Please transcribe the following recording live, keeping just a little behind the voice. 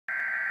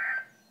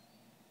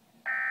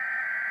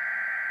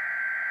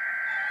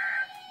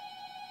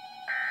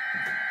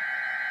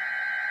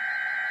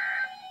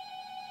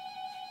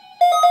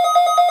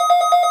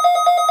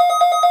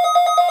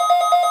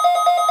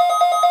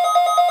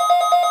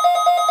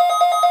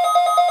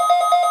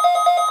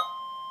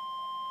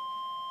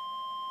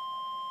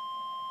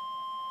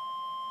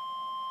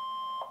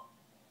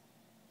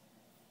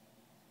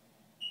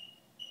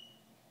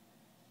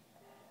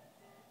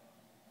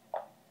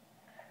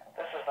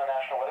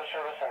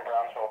in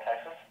Brownsville,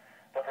 Texas.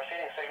 The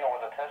preceding signal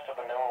was a test of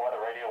the NOAA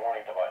weather radio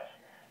warning device.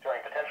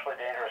 During potentially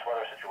dangerous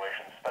weather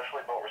situations,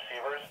 specially boat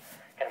receivers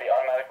can be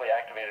automatically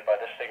activated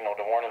by this signal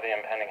to warn of the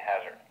impending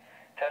hazard.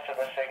 Tests of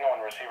this signal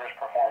and receiver's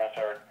performance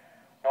are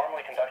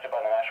normally conducted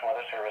by the National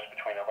Weather Service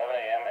between 11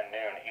 a.m. and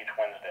noon each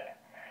Wednesday.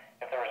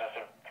 If there is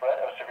a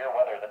threat of severe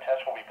weather, the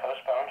test will be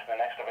postponed to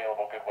the next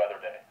available good weather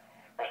day.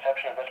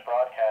 Reception of this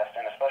broadcast,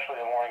 and especially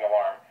the warning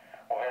alarm,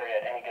 will vary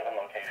at any given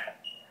location.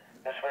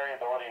 This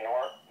variability,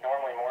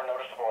 normally more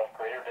noticeable at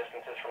greater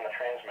distances from the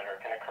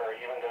transmitter, can occur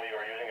even though you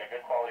are using a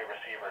good quality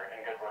receiver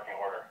in good working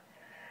order.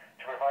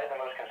 To provide the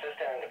most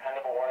consistent and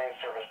dependable warning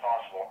service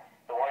possible,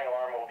 the warning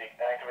alarm will be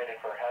activated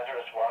for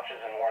hazardous watches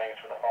and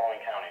warnings for the following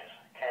counties: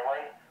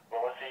 Cameron,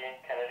 Willacy,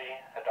 Kennedy,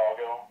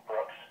 Hidalgo,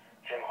 Brooks,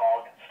 Jim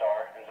Hogg,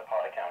 Starr, and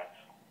Zapata counties.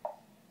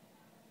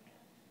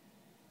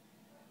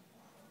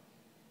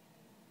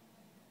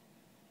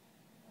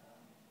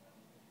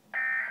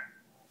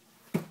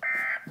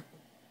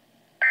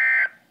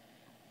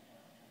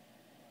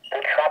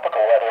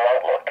 Tropical weather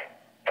outlook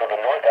for the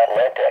North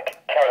Atlantic,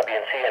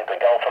 Caribbean Sea, and the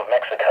Gulf of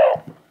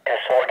Mexico.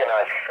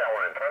 Disorganized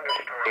shower and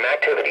thunderstorm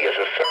activity is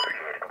a